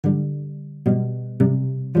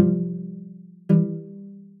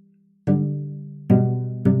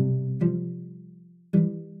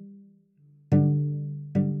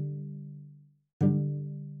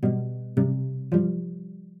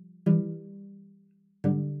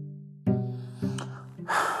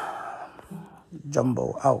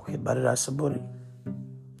Jumbo au habari za asubuhi,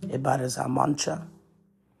 habari za mancha,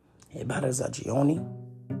 habari za jioni.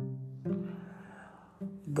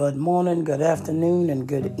 Good morning, good afternoon, and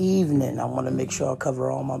good evening. I want to make sure I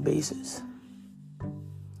cover all my bases.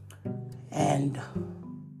 And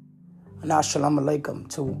assalamu alaikum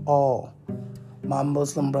to all my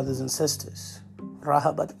Muslim brothers and sisters.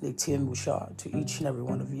 Rahabat Nitim Bushar to each and every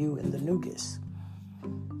one of you in the Nugis.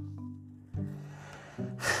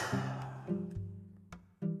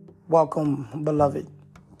 Welcome, beloved,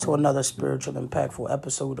 to another spiritual impactful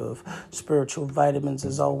episode of Spiritual Vitamins.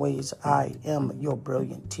 As always, I am your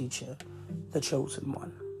brilliant teacher, the chosen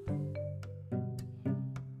one.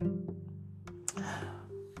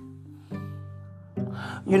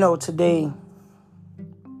 You know, today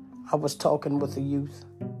I was talking with a youth,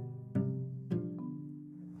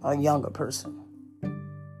 a younger person.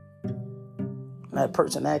 And that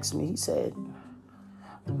person asked me, he said,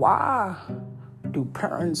 why do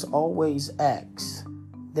parents always ask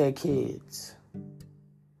their kids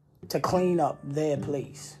to clean up their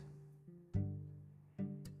place?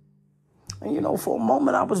 And you know, for a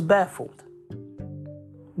moment I was baffled,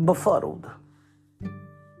 befuddled,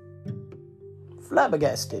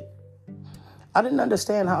 flabbergasted. I didn't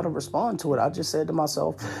understand how to respond to it. I just said to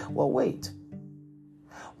myself, well, wait.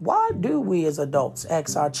 Why do we as adults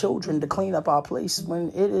ask our children to clean up our place when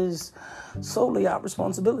it is solely our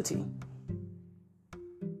responsibility?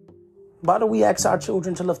 Why do we ask our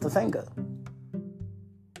children to lift a finger?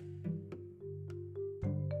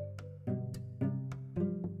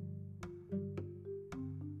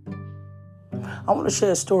 I want to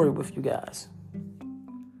share a story with you guys.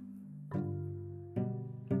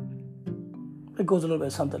 It goes a little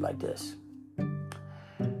bit something like this.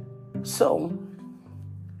 So,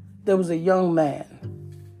 there was a young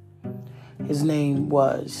man. His name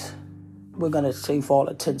was, we're going to say for all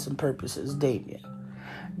intents and purposes, Damien.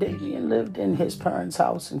 Damien lived in his parents'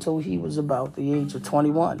 house until he was about the age of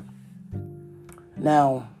 21.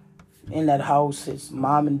 Now, in that house, his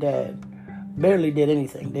mom and dad barely did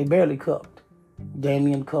anything. They barely cooked.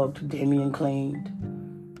 Damien cooked, Damien cleaned.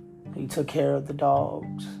 He took care of the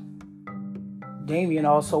dogs. Damien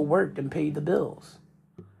also worked and paid the bills.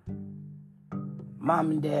 Mom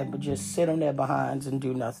and dad would just sit on their behinds and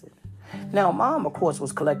do nothing. Now, mom, of course,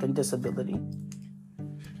 was collecting disability,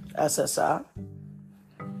 SSI.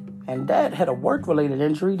 And dad had a work-related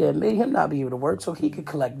injury that made him not be able to work so he could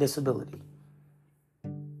collect disability.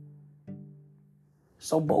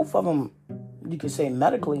 So both of them, you could say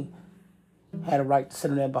medically, had a right to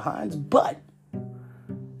sit on their behinds. But,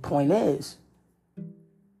 point is,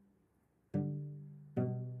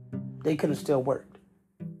 they could have still worked.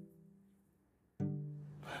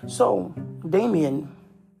 So, Damien,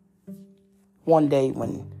 one day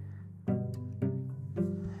when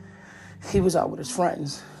he was out with his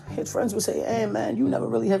friends would say, hey, man, you never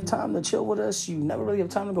really have time to chill with us. You never really have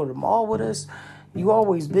time to go to the mall with us. You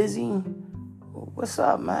always busy. What's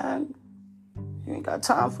up, man? You ain't got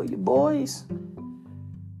time for your boys.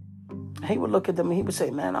 He would look at them and he would say,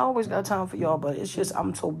 man, I always got time for y'all, but it's just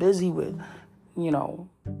I'm so busy with,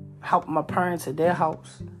 helping my parents at their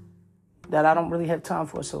house that I don't really have time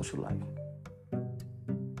for a social life.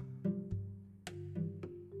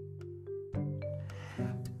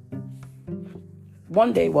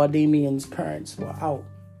 One day while Damien's parents were out,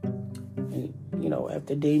 and,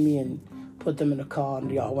 after Damien put them in the car and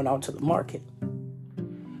y'all went out to the market,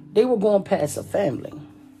 they were going past a family.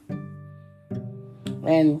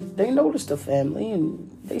 And they noticed the family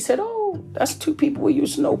and they said, oh, that's two people we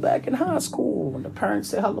used to know back in high school. And the parents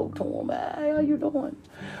said hello to them. Hey, how you doing?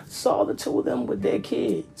 Saw the two of them with their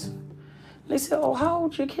kids. And they said, oh, how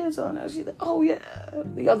old your kids are now? She said, oh, yeah.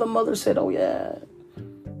 The other mother said, oh, yeah.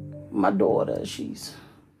 My daughter, she's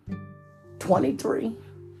 23,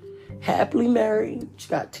 happily married. She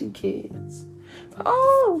got 2 kids.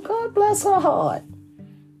 Oh, God bless her heart.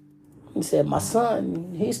 He said, my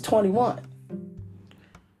son, he's 21.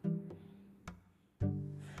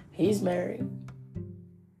 He's married,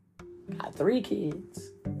 got 3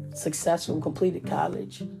 kids, successful, completed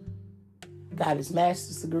college, got his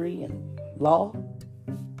master's degree in law.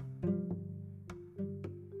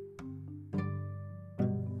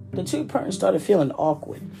 The 2 parents started feeling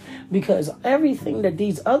awkward because everything that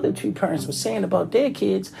these other 2 parents were saying about their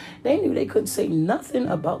kids, they knew they couldn't say nothing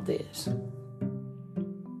about theirs.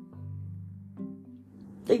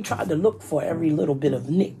 They tried to look for every little bit of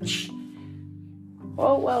niche.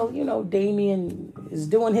 Oh, well, Damien is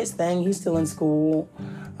doing his thing. He's still in school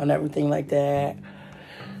and everything like that.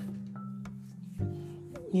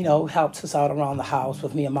 Helps us out around the house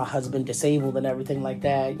with me and my husband disabled and everything like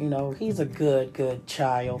that. He's a good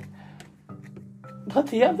child. But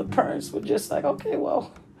the other parents were just like, okay,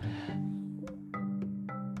 well,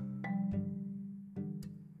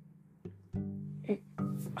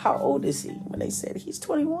 how old is he? When they said he's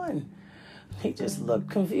 21. He just looked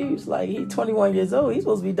confused, like he's 21 years old. He's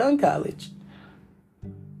supposed to be done college.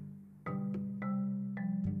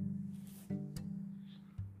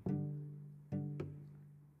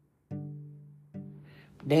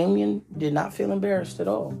 Damien did not feel embarrassed at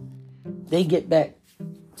all. They get back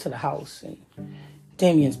to the house, and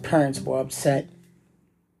Damien's parents were upset.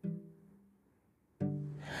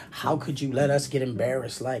 How could you let us get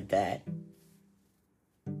embarrassed like that?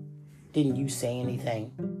 Didn't you say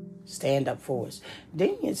anything? Stand up for us.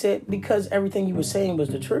 Damien said, because everything you were saying was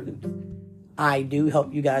the truth. I do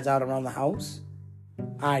help you guys out around the house.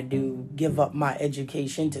 I do give up my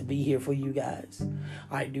education to be here for you guys.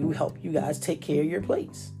 I do help you guys take care of your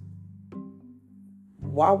place.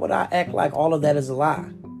 Why would I act like all of that is a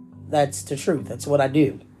lie? That's the truth. That's what I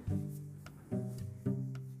do.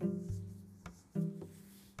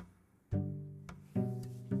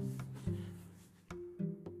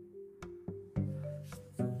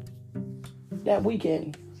 That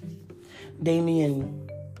weekend,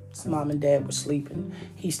 Damien's mom and dad were sleeping.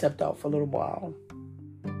 He stepped out for a little while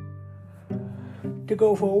to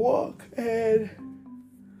go for a walk. And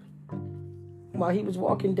while he was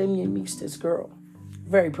walking, Damien meets this girl.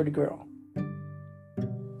 Very pretty girl.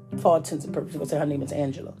 For all intents and purposes, we'll say her name is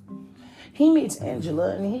Angela. He meets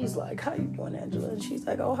Angela, and he's like, how you doing, Angela? And she's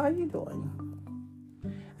like, oh, how you doing?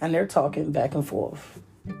 And they're talking back and forth.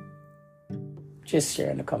 Just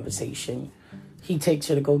sharing a conversation. He takes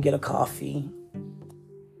her to go get a coffee.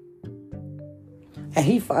 And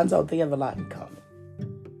he finds out they have a lot in common.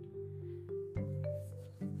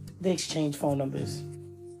 They exchange phone numbers.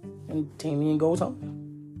 And Damien goes home.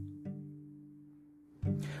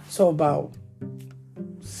 So about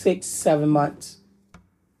 6-7 months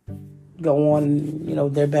go on,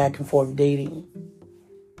 they're back and forth dating.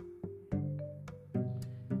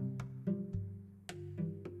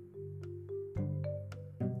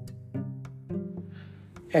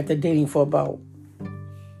 After dating for about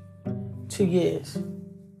 2 years,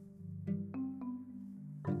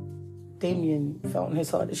 Damien felt in his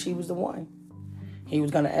heart that she was the one. He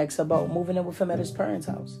was going to ask about moving in with him at his parents'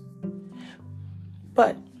 house.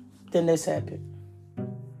 But then this happened.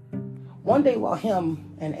 One day while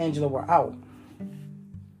him and Angela were out,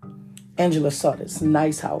 Angela saw this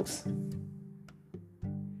nice house.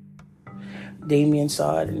 Damien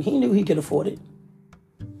saw it, and he knew he could afford it.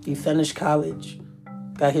 He finished college,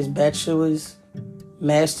 got his bachelor's,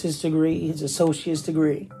 master's degree, his associate's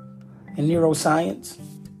degree in neuroscience.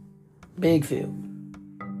 Big field.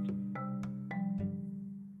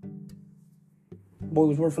 Boy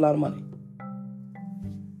was worth a lot of money.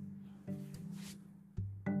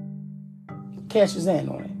 Cashes in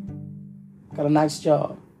on it. Got a nice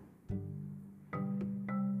job.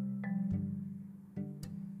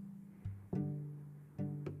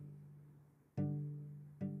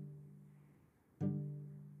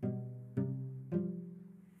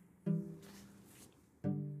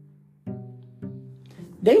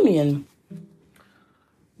 Damien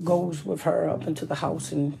goes with her up into the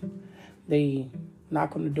house, and they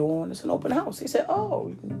knock on the door, and it's an open house. He said,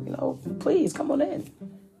 oh, please come on in.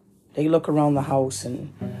 They look around the house,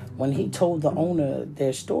 and when he told the owner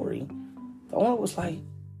their story, the owner was like,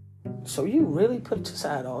 so you really put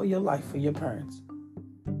aside all your life for your parents?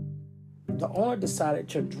 The owner decided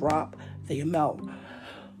to drop the amount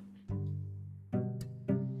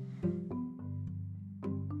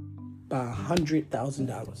by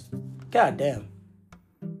 $100,000. God damn.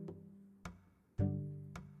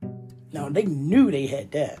 Now, they knew they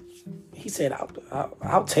had that. He said,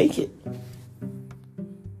 I'll take it.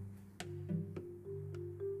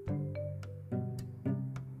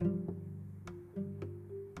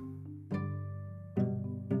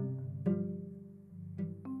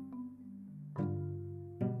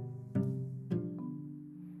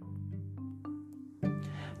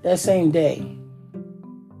 That same day,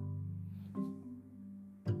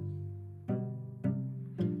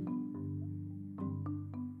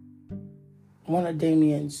 one of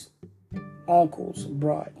Damien's uncles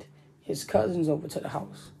brought his cousins over to the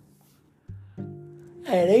house. And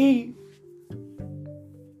they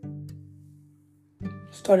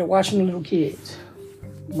started watching the little kids.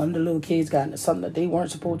 One of the little kids got into something that they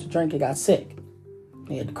weren't supposed to drink and got sick.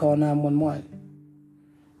 They had to call 911.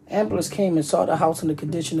 Ambulance came and saw the house in the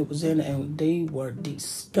condition it was in, and they were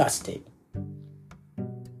disgusted.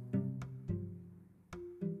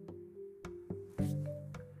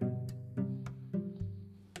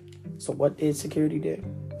 So what did security do?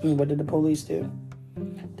 What did the police do?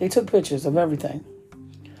 They took pictures of everything.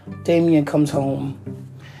 Damien comes home,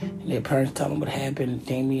 and their parents tell him what happened.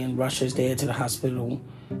 Damien rushes there to the hospital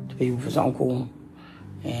to be with his uncle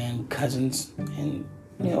and cousins, and,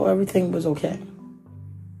 everything was okay.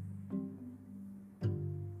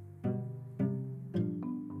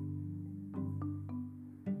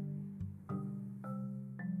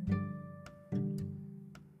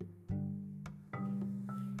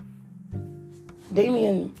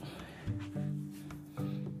 Damien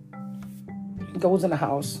goes in the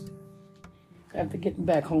house after getting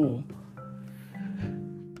back home.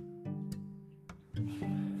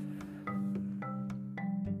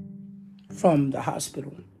 From the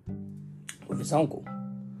hospital with his uncle.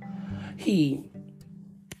 He's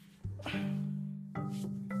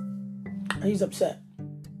upset.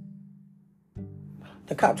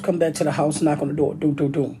 The cops come back to the house, knock on the door.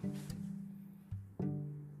 Do.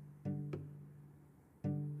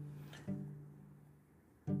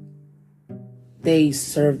 They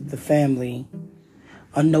served the family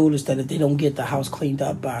a notice that if they don't get the house cleaned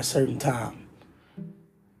up by a certain time,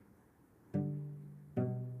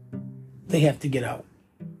 they have to get out.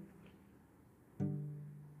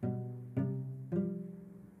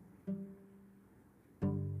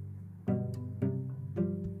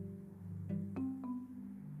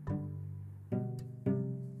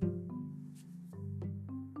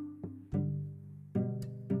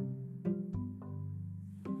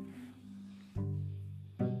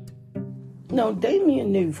 No,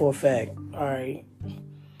 Damien knew for a fact, all right,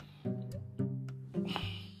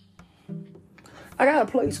 I got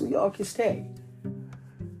a place where y'all can stay.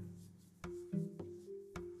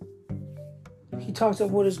 He talked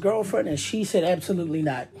up with his girlfriend, and she said absolutely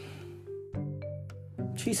not.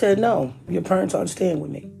 She said, no, your parents aren't staying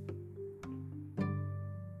with me.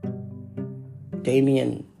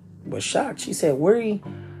 Damien was shocked. She said, we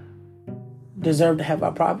deserve to have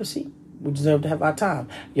our privacy. We deserve to have our time.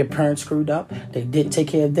 Your parents screwed up. They didn't take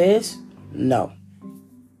care of theirs. No.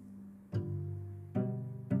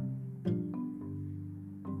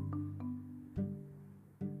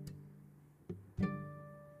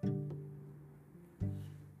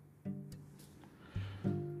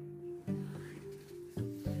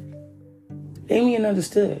 Damien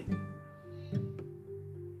understood.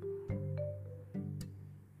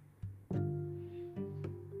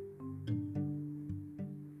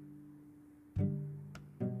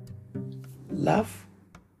 Left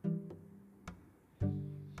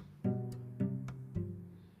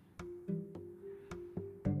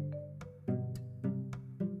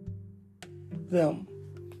them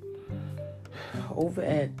over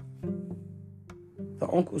at the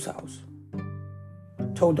uncle's house.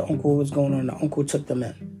 Told the uncle what was going on. The uncle took them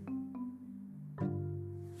in.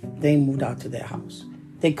 They moved out to their house.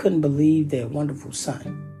 They couldn't believe their wonderful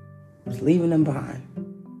son was leaving them behind.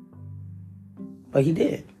 But he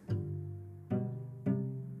did.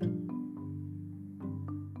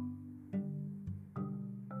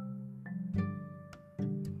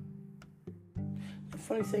 The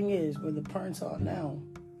funny thing is, where the parents are now,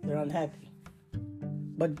 they're unhappy.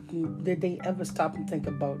 But did they ever stop and think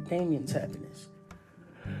about Damien's happiness?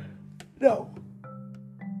 No.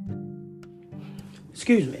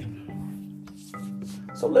 Excuse me.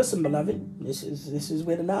 So listen, beloved. This is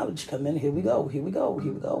where the knowledge come in. Here we go.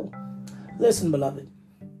 Listen, beloved.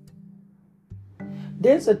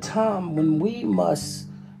 There's a time when we must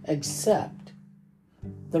accept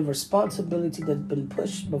the responsibility that's been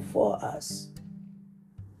pushed before us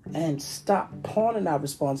and stop pawning our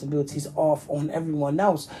responsibilities off on everyone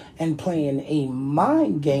else and playing a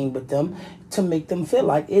mind game with them to make them feel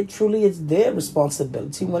like it truly is their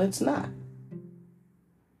responsibility when it's not.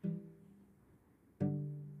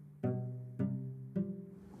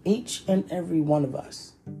 Each and every one of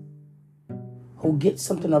us who gets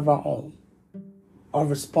something of our own are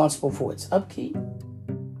responsible for its upkeep.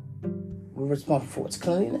 We're responsible for its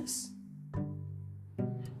cleanliness.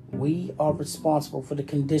 We are responsible for the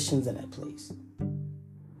conditions in that place.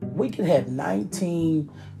 We could have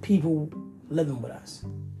 19 people living with us,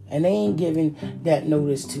 and they ain't giving that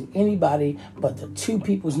notice to anybody but the 2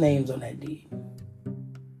 people's names on that deed.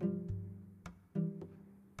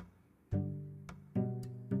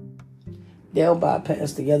 They'll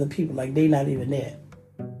bypass the other people like they not even there.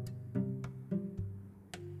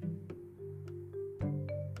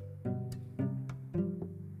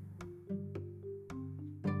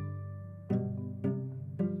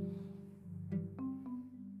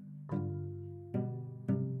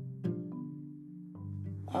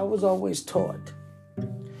 I was always taught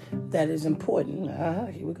that it's important.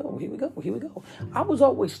 Here we go. I was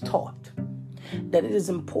always taught that it is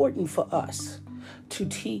important for us to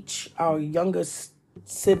teach our youngest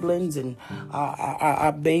siblings and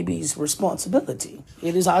our babies' responsibility.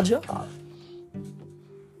 It is our job.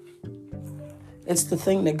 It's the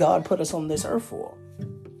thing that God put us on this earth for.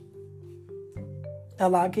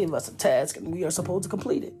 Allah gave us a task and we are supposed to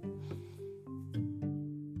complete it.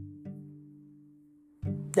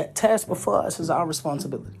 That task before us is our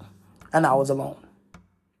responsibility, and ours alone.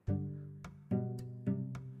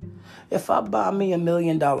 If I buy me $1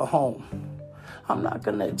 million home, I'm not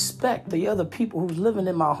going to expect the other people who's living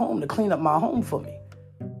in my home to clean up my home for me.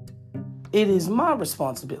 It is my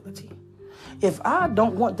responsibility. If I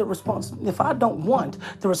don't want the responsibility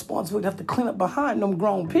to have to clean up behind them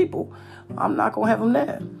grown people, I'm not going to have them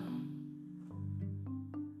there.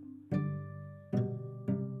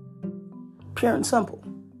 Pure and simple.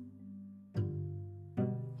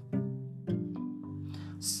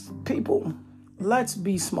 People, let's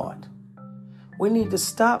be smart. We need to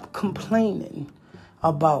stop complaining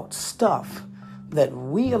about stuff that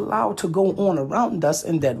we allow to go on around us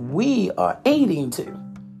and that we are aiding to.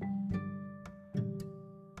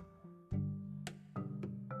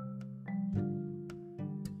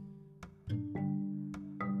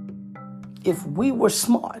 If we were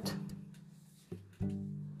smart,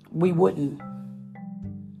 we wouldn't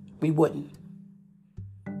complain.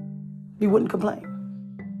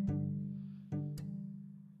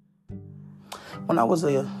 When I was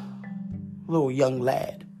a little young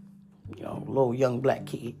lad, little young black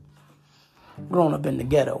kid, growing up in the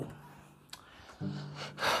ghetto,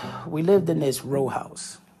 we lived in this row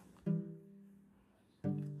house.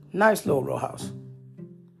 Nice little row house.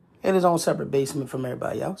 It had its own separate basement from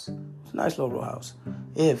everybody else. It's a nice little row house.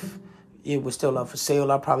 If it was still up for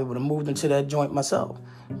sale, I probably would have moved into that joint myself.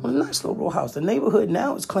 It was a nice little row house. The neighborhood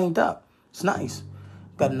now is cleaned up. It's nice.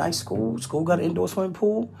 Got a nice school. School got an indoor swimming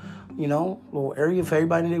pool. Little area for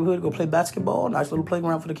everybody in the neighborhood to go play basketball. Nice little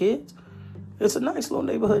playground for the kids. It's a nice little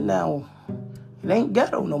neighborhood now. It ain't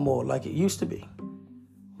ghetto no more like it used to be.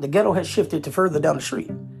 The ghetto has shifted to further down the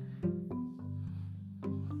street.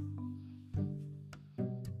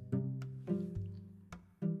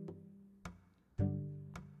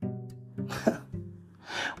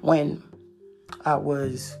 When I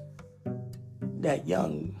was that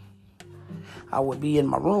young, I would be in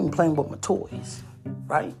my room playing with my toys,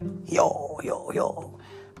 right? Yo.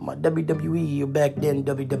 My WWE, or back then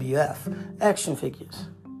WWF, action figures.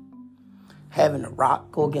 Having The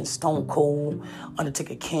Rock go against Stone Cold,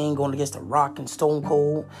 Undertaker Kane going against The Rock and Stone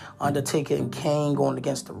Cold, Undertaker and Kane going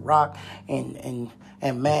against The Rock and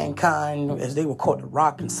Mankind, as they were called, The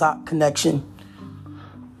Rock and Sock Connection.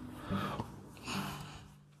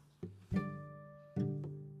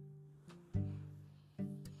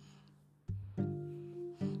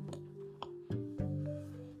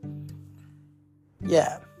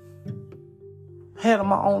 Yeah. Had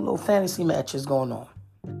my own little fantasy matches going on.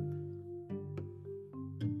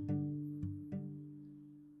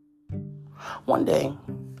 One day,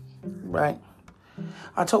 right,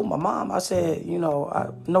 I told my mom, I said, I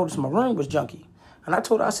noticed my room was junky. And I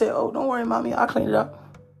told her, I said, oh, don't worry, Mommy, I'll clean it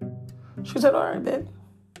up. She said, all right, baby.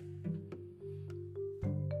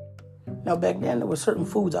 Now, back then, there were certain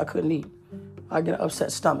foods I couldn't eat. I get an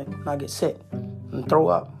upset stomach, and I get sick and throw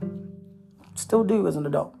up. Still do as an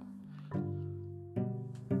adult.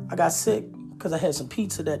 I got sick because I had some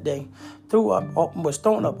pizza that day. Was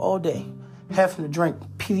throwing up all day. Having to drink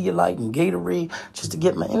Pedialyte and Gatorade just to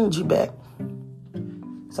get my energy back.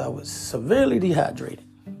 So I was severely dehydrated.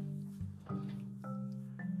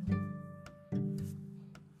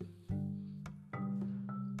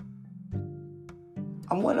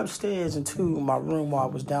 I went upstairs into my room while I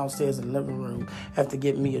was downstairs in the living room after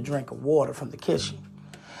getting me a drink of water from the kitchen.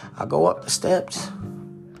 I go up the steps,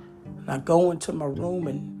 and I go into my room,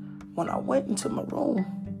 and when I went into my room,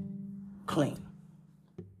 clean.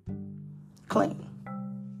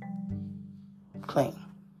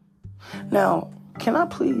 Now, can I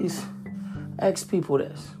please ask people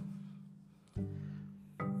this?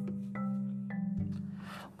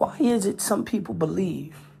 Why is it some people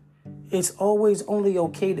believe it's always only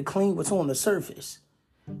okay to clean what's on the surface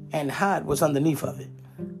and hide what's underneath of it?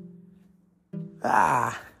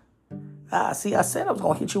 See, I said I was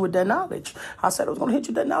going to hit you with that knowledge. I said I was going to hit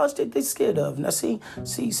you with that knowledge that they're scared of. Now, see.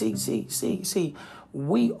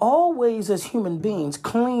 We always, as human beings,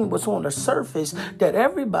 clean what's on the surface that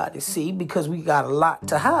everybody see because we got a lot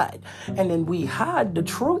to hide. And then we hide the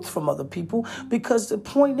truth from other people because the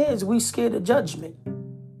point is we scared of judgment.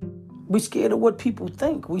 We scared of what people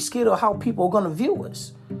think. We scared of how people are going to view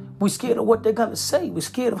us. We scared of what they're going to say. We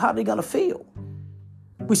scared of how they're going to feel.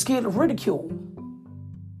 We scared of ridicule.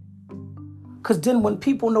 Because then when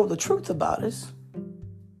people know the truth about us,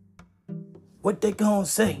 What they gonna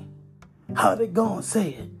say? How they gonna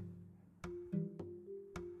say it?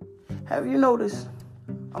 Have you noticed?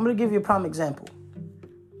 I'm gonna give you a prime example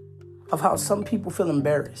of how some people feel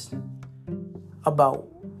embarrassed about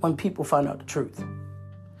when people find out the truth.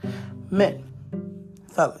 Men,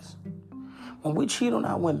 fellas, when we cheat on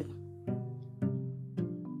our women,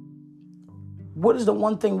 what is the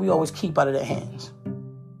one thing we always keep out of their hands?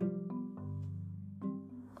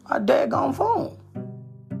 Our daggone phone.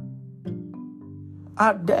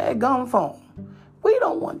 Our daggone phone. We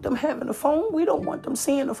don't want them having the phone. We don't want them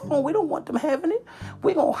seeing the phone. We don't want them having it.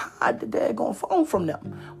 We're going to hide the daggone phone from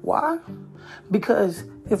them. Why? Because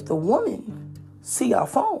if the woman see our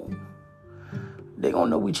phone, they're going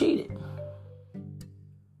to know we cheated.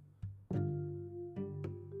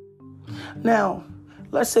 Now,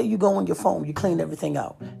 let's say you go on your phone, you clean everything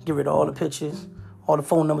out. Get rid of all the pictures, all the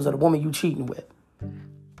phone numbers of the woman you cheating with.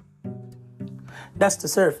 That's the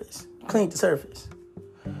surface. Clean the surface.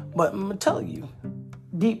 But I'm going to tell you,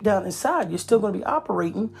 deep down inside, you're still going to be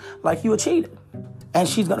operating like you a cheater. And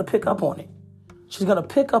she's going to pick up on it. She's going to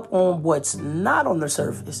pick up on what's not on the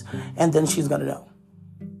surface, and then she's going to know.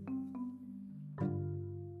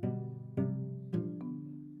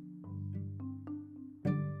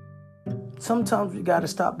 Sometimes we got to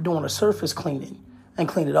stop doing a surface cleaning and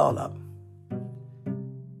clean it all up.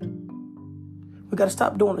 We got to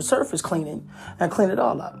stop doing the surface cleaning and clean it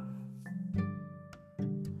all up.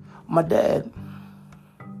 My dad,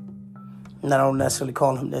 and I don't necessarily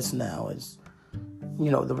call him this now, is,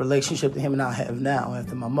 the relationship that him and I have now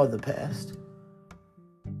after my mother passed.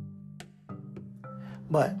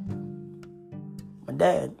 But my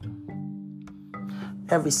dad,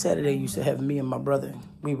 every Saturday used to have me and my brother,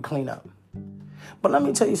 we would clean up. But let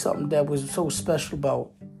me tell you something that was so special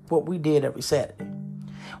about what we did every Saturday.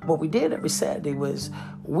 What we did every Saturday was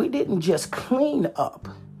we didn't just clean up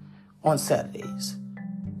on Saturdays.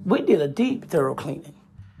 We did a deep, thorough cleaning.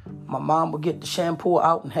 My mom would get the shampoo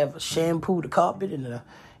out and have a shampoo the carpet in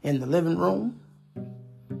the living room.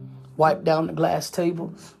 Wipe down the glass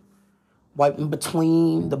tables. Wipe in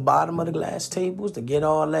between the bottom of the glass tables to get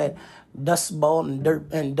all that dust ball and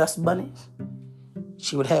dirt and dust bunnies.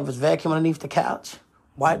 She would have us vacuum underneath the couch.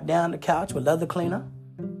 Wipe down the couch with leather cleaner.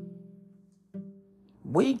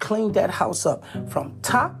 We cleaned that house up from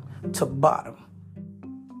top to bottom.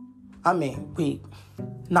 I mean, we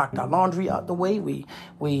knocked our laundry out the way.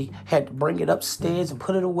 We had to bring it upstairs and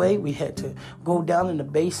put it away. We had to go down in the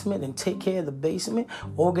basement and take care of the basement,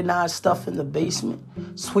 organize stuff in the basement,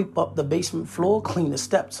 sweep up the basement floor, clean the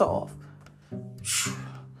steps off.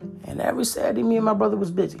 And every Saturday, me and my brother was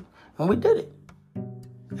busy. And we did it.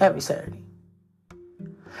 Every Saturday.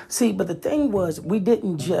 See, but the thing was, we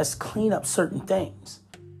didn't just clean up certain things.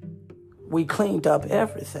 We cleaned up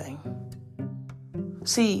everything.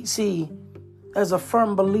 See, as a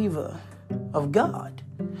firm believer of God,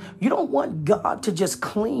 you don't want God to just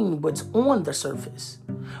clean what's on the surface.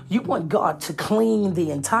 You want God to clean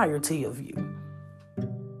the entirety of you.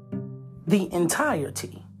 The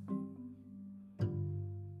entirety.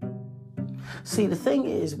 See, the thing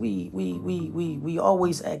is, we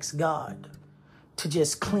always ask God to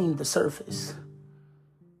just clean the surface.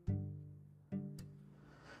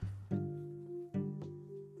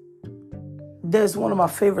 There's one of my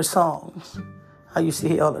favorite songs I used to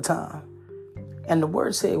hear all the time. And the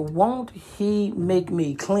words say, "Won't he make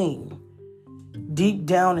me clean deep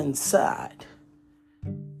down inside?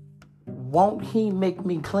 Won't he make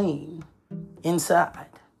me clean inside?"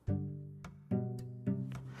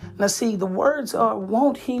 Now see, the words are,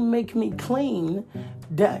 "Won't he make me clean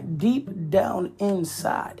deep down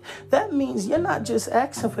inside?" That means you're not just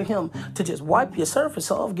asking for him to just wipe your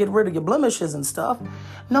surface off, get rid of your blemishes and stuff.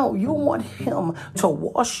 No, you want him to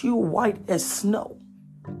wash you white as snow.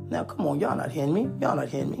 Now, come on, y'all not hearing me? Y'all not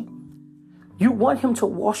hearing me? You want him to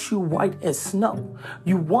wash you white as snow.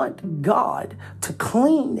 You want God to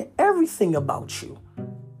clean everything about you,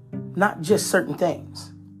 not just certain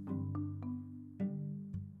things.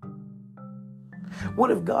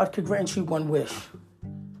 What if God could grant you one wish?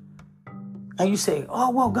 And you say,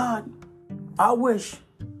 "Oh, well, God, I wish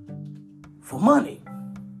for money."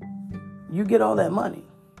 You get all that money.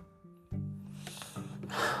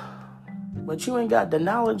 But you ain't got the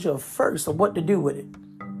knowledge of first of what to do with it.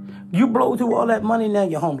 You blow through all that money, now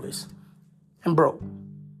you're homeless and broke.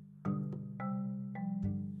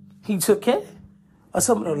 He took care of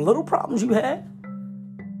some of the little problems you had.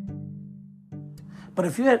 But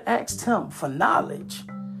if you had asked him for knowledge,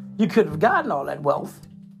 you could have gotten all that wealth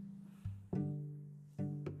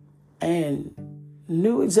and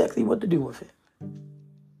knew exactly what to do with it.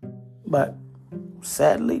 But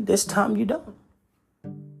sadly, this time you don't.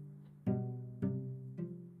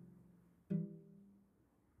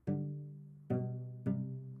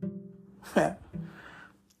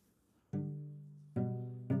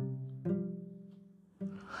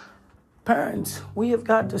 parents, we have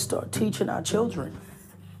got to start teaching our children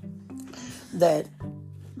that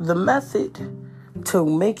the method to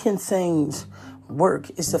making things work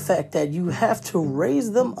is the fact that you have to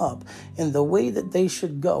raise them up in the way that they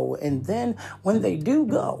should go. And then when they do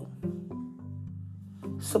go,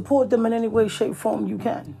 support them in any way, shape, form you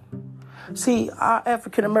can. See, our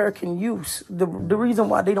African American youth, the reason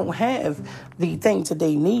why they don't have the things that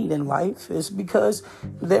they need in life is because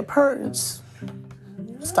their parents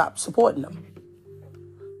stopped supporting them.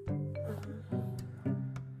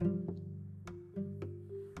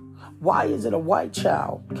 Why is it a white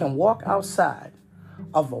child can walk outside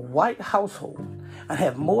of a white household and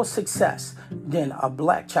have more success than a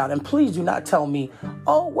black child? And please do not tell me,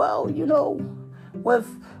 oh, well,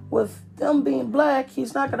 with them being black,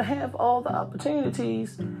 he's not going to have all the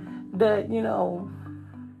opportunities that,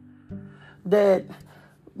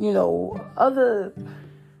 other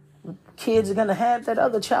kids are going to have. That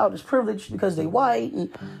other child is privileged because they white.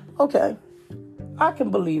 And okay, I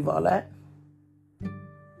can believe all that.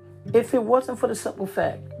 If it wasn't for the simple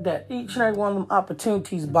fact that each and every one of them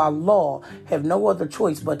opportunities by law have no other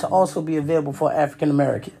choice but to also be available for African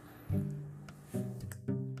American.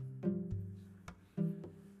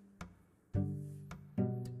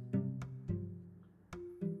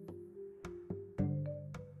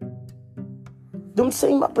 Them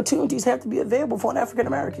same opportunities have to be available for an African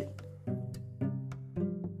American.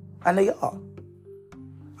 And they are.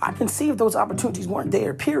 I can see if those opportunities weren't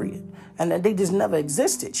there, period. And that they just never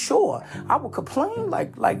existed. Sure, I would complain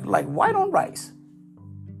like white on rice.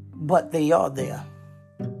 But they are there.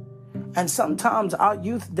 And sometimes our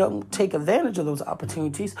youth don't take advantage of those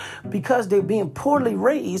opportunities because they're being poorly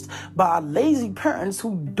raised by lazy parents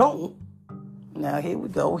who don't. Now, here we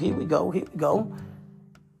go.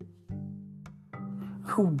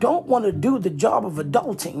 Who don't want to do the job of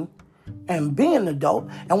adulting and being an adult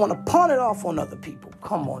and want to pawn it off on other people.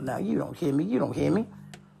 Come on now, you don't hear me.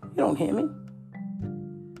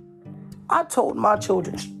 I told my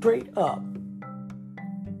children straight up.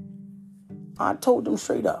 I told them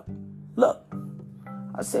straight up. Look,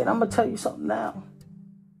 I said, I'm going to tell you something now.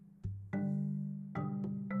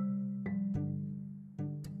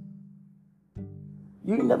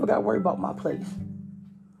 You never got to worry about my place.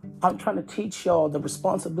 I'm trying to teach y'all the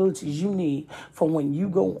responsibilities you need for when you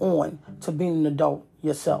go on to being an adult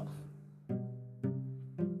yourself.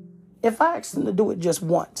 If I ask them to do it just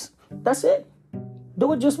once, that's it.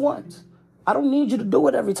 Do it just once. I don't need you to do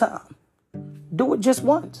it every time. Do it just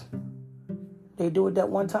once. They do it that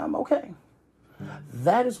one time, okay.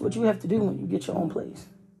 That is what you have to do when you get your own place.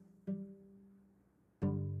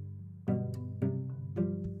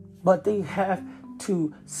 But they have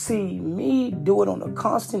to see me do it on a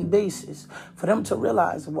constant basis for them to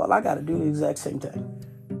realize, well, I got to do the exact same thing.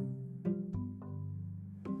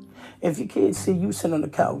 If your kids see you sitting on the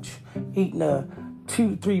couch eating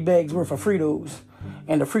 2-3 bags worth of Fritos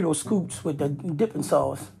and the Frito scoops with the dipping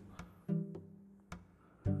sauce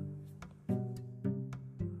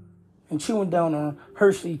and chewing down on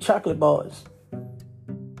Hershey chocolate bars,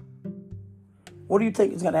 what do you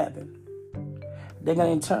think is going to happen? They're going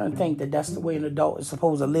to in turn think that that's the way an adult is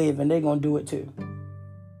supposed to live, and they're going to do it too.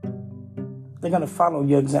 They're going to follow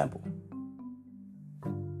your example.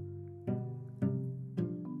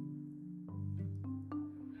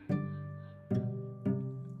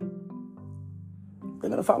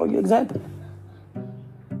 They're going to follow your example.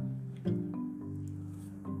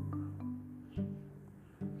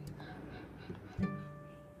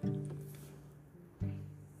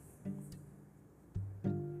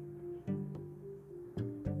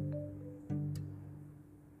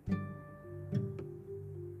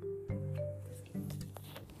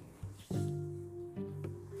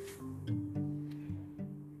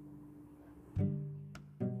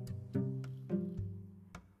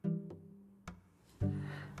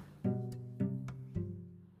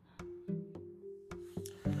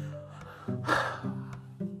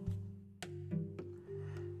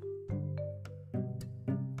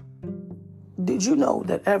 Did you know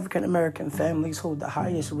that African American families hold the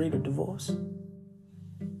highest rate of divorce?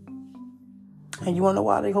 And you want to know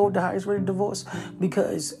why they hold the highest rate of divorce?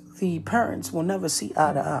 Because the parents will never see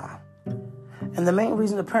eye to eye. And the main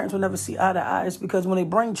reason the parents will never see eye to eye is because when they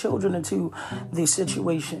bring children into the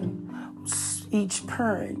situation, each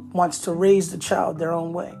parent wants to raise the child their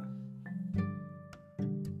own way.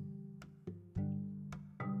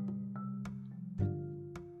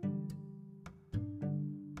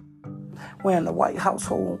 Where in the white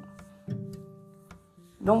household,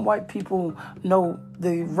 them white people know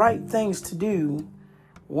the right things to do,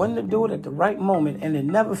 when to do it at the right moment, and it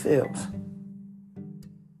never fails.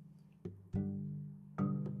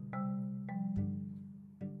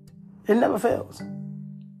 It never fails.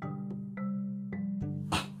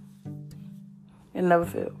 It never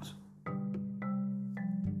fails.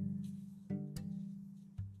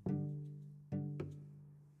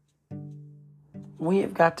 We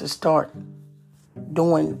have got to start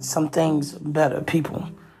doing some things better, people.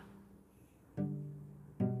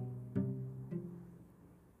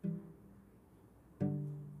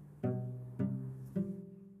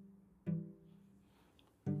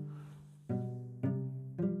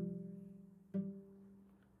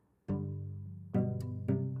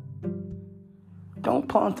 Don't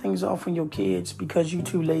pawn things off on your kids because you're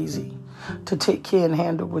too lazy to take care and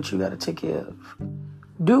handle what you got to take care of.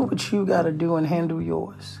 Do what you got to do and handle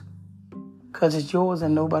yours, because it's yours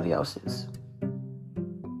and nobody else's.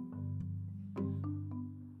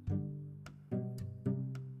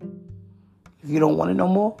 If you don't want it no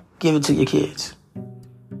more, give it to your kids.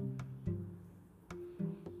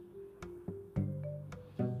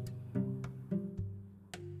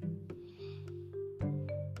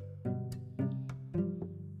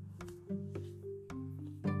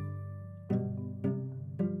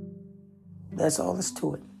 That's all there's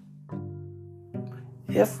to it.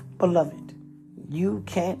 If, beloved, you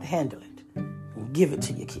can't handle it, give it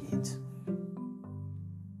to your kids.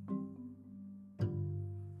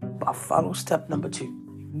 But follow step number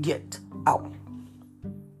 2. Get out.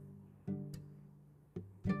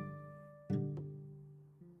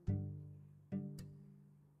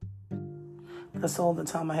 That's all the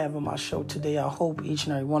time I have on my show today. I hope each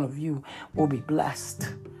and every one of you will be blessed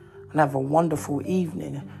and have a wonderful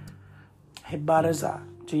evening. Ibada za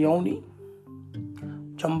jioni,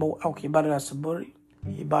 jambo au ibada za asubuhi,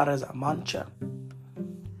 ibada za mancha.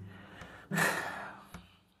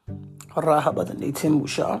 Rahaba da nitin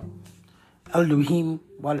musha. Elohim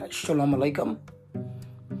wal shalom alaikum.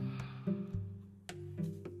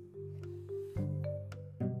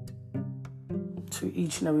 To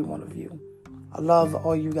each and every one of you. I love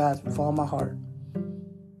all you guys with all my heart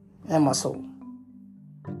and my soul.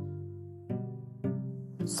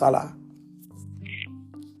 Salah.